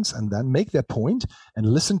the fence, and then make their point and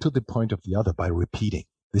listen to the point of the other by repeating.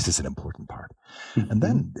 This is an important part. And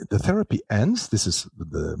then the therapy ends. This is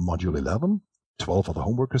the module 11, 12 are the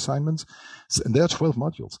homework assignments. And there are 12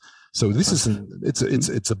 modules. So this is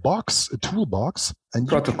it's a box, a toolbox, and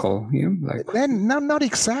protocol. Then not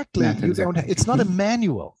exactly. It's not a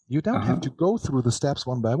manual. You don't have to go through the steps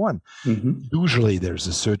one by one. Usually there's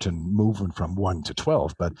a certain movement from 1 to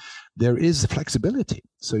 12, but there is flexibility.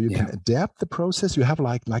 So you can adapt the process. You have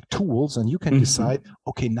like tools, and you can decide,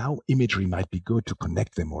 okay, now imagery might be good to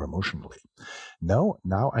connect them more emotionally. No,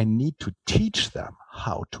 now I need to teach them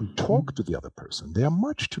how to talk to the other person. They are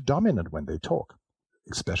much too dominant when they talk.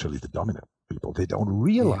 Especially the dominant people. They don't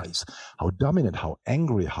realize how dominant, how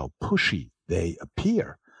angry, how pushy they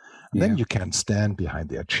appear. And then you can stand behind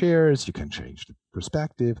their chairs, you can change the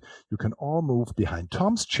perspective, you can all move behind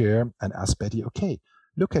Tom's chair and ask Betty, okay,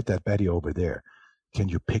 look at that Betty over there. Can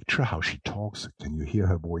you picture how she talks? Can you hear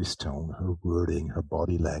her voice tone, her wording, her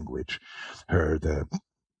body language, the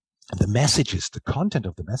messages, the content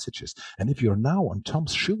of the messages? And if you're now on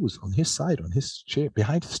Tom's shoes, on his side, on his chair,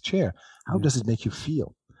 behind his chair, how does it make you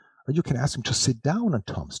feel? Or you can ask him to sit down on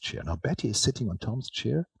Tom's chair. Now, Betty is sitting on Tom's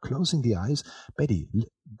chair, closing the eyes. Betty,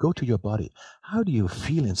 go to your body. How do you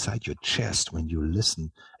feel inside your chest when you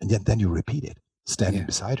listen? And then you repeat it, standing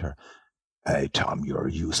beside her. Hey, Tom, you're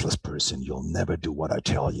a useless person. You'll never do what I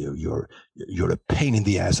tell you. You're a pain in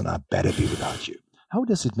the ass, and I better be without you. How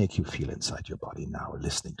does it make you feel inside your body now,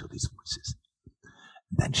 listening to these voices?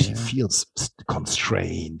 Then she feels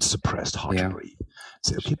constrained, suppressed, hard to breathe.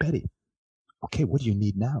 Say, okay, Betty, okay, what do you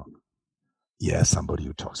need now? Yeah, somebody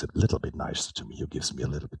who talks a little bit nicer to me, who gives me a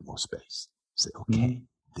little bit more space. Say, okay,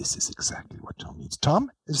 this is exactly what Tom needs. Tom,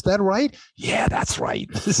 is that right? Yeah, that's right.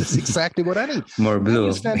 This is exactly what I need. More blue.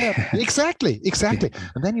 You stand up. Exactly.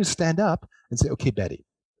 And then you stand up and say, okay, Betty,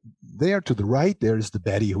 there to the right, there is the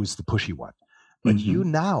Betty who's the pushy one. But you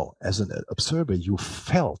now, as an observer, you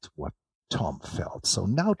felt what Tom felt. So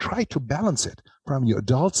now try to balance it from your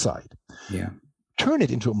adult side. Yeah. Turn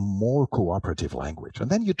it into a more cooperative language, and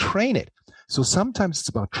then you train it. So sometimes it's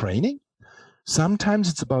about training. Sometimes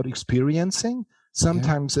it's about experiencing.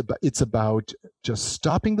 Sometimes it's about just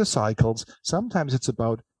stopping the cycles. Sometimes it's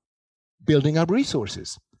about building up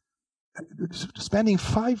resources. Spending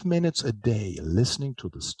 5 minutes a day listening to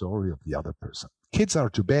the story of the other person. Kids are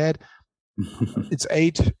to bed. It's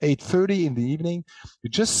 8:30 in the evening. You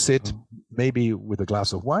just sit maybe with a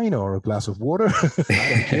glass of wine or a glass of water. I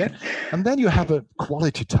don't care. And then you have a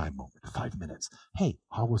quality time moment, 5 minutes. Hey,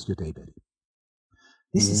 how was your day, Betty?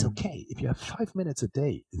 This is okay. If you have 5 minutes a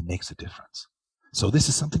day, it makes a difference. So this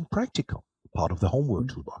is something practical, part of the homework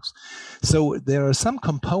toolbox. So there are some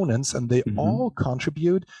components, and they all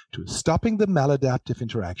contribute to stopping the maladaptive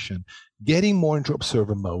interaction, getting more into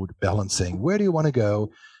observer mode, balancing. Where do you want to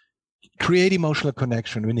go? Create emotional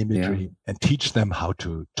connection with imagery, and teach them how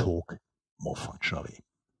to talk more functionally.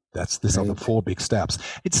 These are the 4 big steps.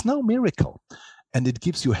 It's no miracle. And it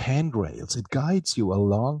gives you handrails. It guides you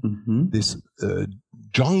along this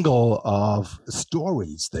jungle of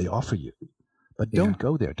stories they offer you. But don't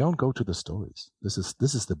go there. Don't go to the stories. This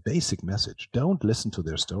is the basic message. Don't listen to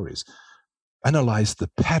their stories. Analyze the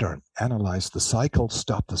pattern. Analyze the cycle.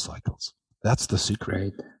 Stop the cycles. That's the secret.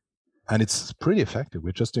 Right. And it's pretty effective.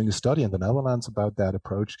 We're just doing a study in the Netherlands about that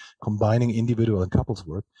approach, combining individual and couples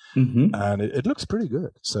work, and it looks pretty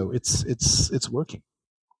good. So it's working.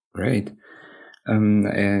 Great.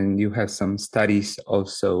 And you have some studies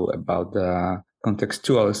also about the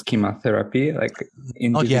contextual schema therapy, like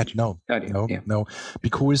not yet. No,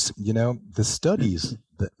 because the studies,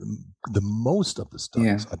 the most of the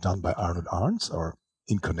studies are done by Arnold Arndts, or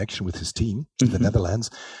in connection with his team in the Netherlands,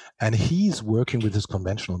 and he's working with his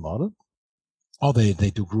conventional model. Oh, they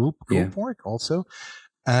do group work also,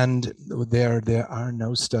 and there are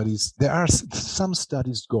no studies. There are some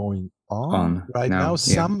studies going on right now.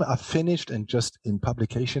 Some are finished and just in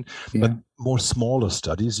publication, but more smaller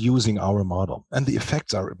studies using our model, and the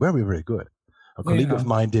effects are very, very good. A colleague of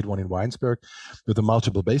mine did one in Weinsberg with a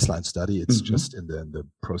multiple baseline study. It's just in the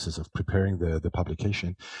process of preparing the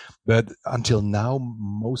publication. But until now,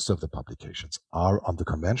 most of the publications are on the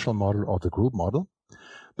conventional model or the group model.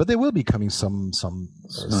 But there will be coming some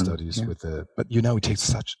studies with but it takes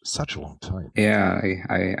such a long time. Yeah,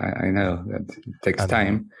 I know that it takes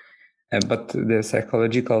time. But the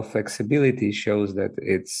psychological flexibility shows that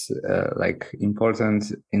it's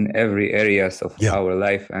important in every areas of our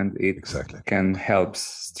life, and it can help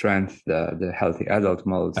strengthen the healthy adult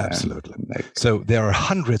mode. Absolutely. So there are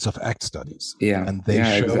hundreds of ACT studies, and they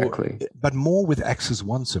show, but more with Axis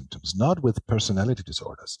 1 symptoms, not with personality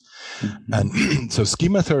disorders. And so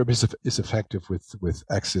schema therapy is effective with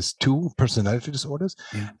Axis 2 personality disorders,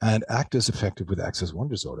 and ACT is effective with Axis 1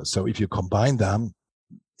 disorders. So if you combine them,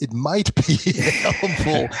 it might be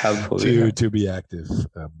helpful to be active,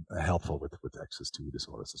 helpful with access to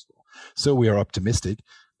disorders as well. So we are optimistic,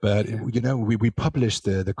 but we published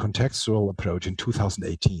the contextual approach in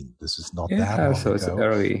 2018. This is not that long so it's ago.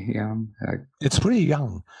 Early, It's pretty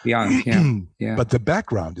young. But the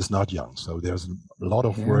background is not young. So there's a lot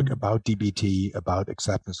of work about DBT, about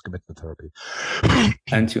acceptance commitment therapy.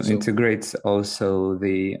 And to integrate also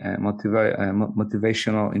the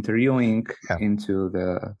motivational interviewing into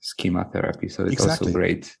the schema therapy. So it's also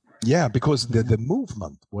great. Yeah, because the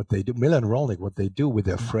movement, what they do, Miller and Rolnick, what they do with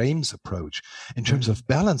their frames approach in terms of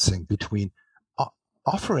balancing between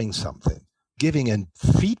offering something, giving an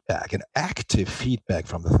active feedback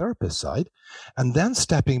from the therapist side, and then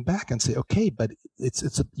stepping back and say, okay, but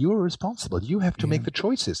you're responsible. You have to make the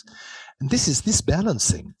choices. And this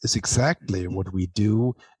balancing is exactly what we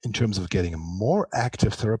do in terms of getting a more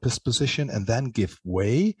active therapist position and then give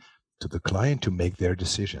way to the client to make their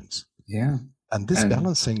decisions. Yeah. And this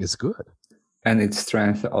balancing is good. And it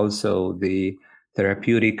strengthens also the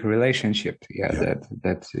therapeutic relationship.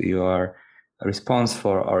 That you are responsible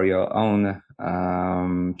for or your own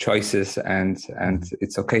choices, and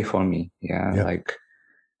it's okay for me. Like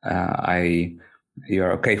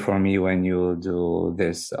you're okay for me when you do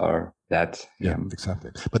this or that.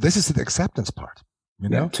 Exactly. But this is the acceptance part, you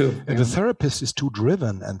know. If the therapist is too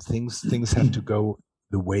driven and things have to go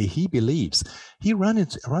the way he believes, he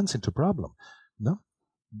runs into problem. No,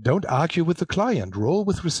 don't argue with the client. Roll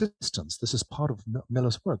with resistance. This is part of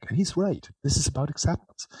Miller's work, and he's right. This is about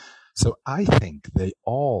acceptance. So I think they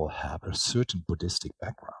all have a certain Buddhistic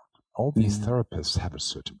background. All these therapists have a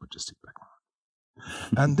certain Buddhistic background.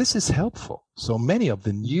 And this is helpful. So many of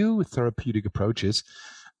the new therapeutic approaches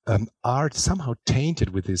are somehow tainted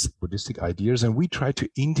with these Buddhistic ideas, and we try to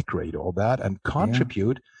integrate all that and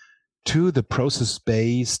contribute to the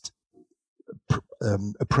process-based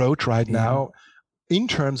approach right now in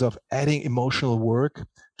terms of adding emotional work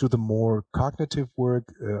to the more cognitive work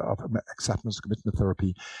of acceptance commitment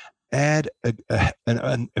therapy, add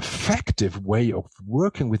an effective way of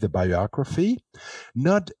working with the biography,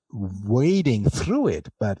 not wading through it,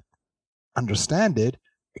 but understand it,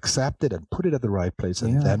 accept it, and put it at the right place,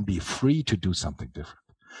 and then be free to do something different.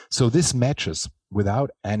 So this matches without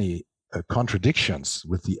any contradictions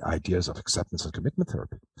with the ideas of acceptance and commitment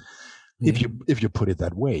therapy, if you put it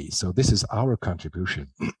that way. So this is our contribution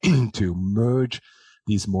to merge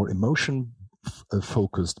these more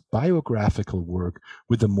emotion-focused biographical work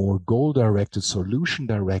with the more goal-directed,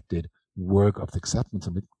 solution-directed work of the acceptance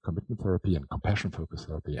and commitment therapy and compassion-focused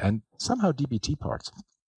therapy, and somehow DBT parts.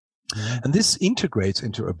 And this integrates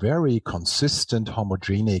into a very consistent,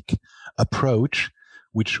 homogenic approach,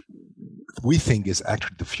 which we think is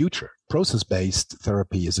actually the future. Process-based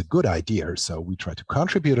therapy is a good idea, so we try to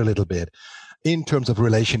contribute a little bit in terms of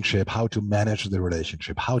relationship, how to manage the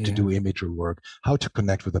relationship, how to do imagery work, how to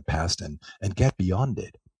connect with the past and get beyond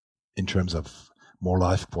it in terms of more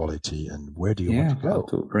life quality and where do you want to go. How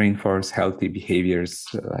to reinforce healthy behaviors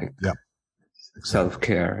like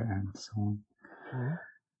self-care and so on.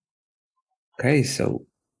 Okay, so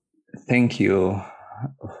thank you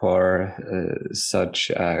for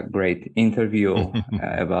such a great interview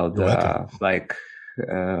about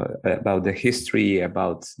about the history,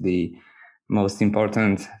 about the most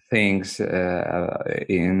important things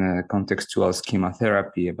in contextual schema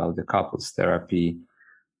therapy, about the couples therapy.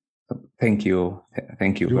 Thank you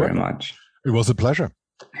very much. It was a pleasure.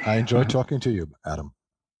 I enjoyed talking to you, Adam.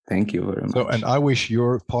 Thank you very much. So, and I wish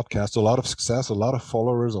your podcast a lot of success, a lot of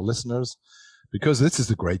followers or listeners, because this is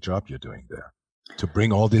a great job you're doing there, to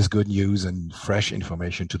bring all this good news and fresh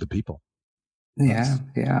information to the people.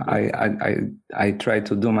 I try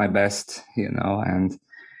to do my best, and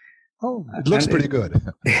it looks pretty good.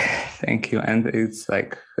 Thank you, and it's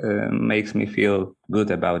like makes me feel good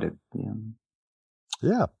about it.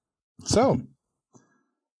 So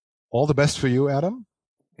all the best for you, Adam.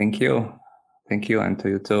 Thank you, and to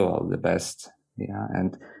you too, all the best.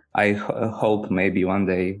 And I hope maybe one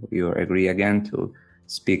day you agree again to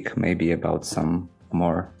speak maybe about some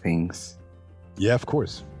more things. Yeah, of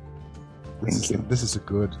course. This is a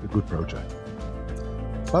good project.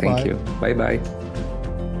 Bye-bye. Thank you. Bye-bye.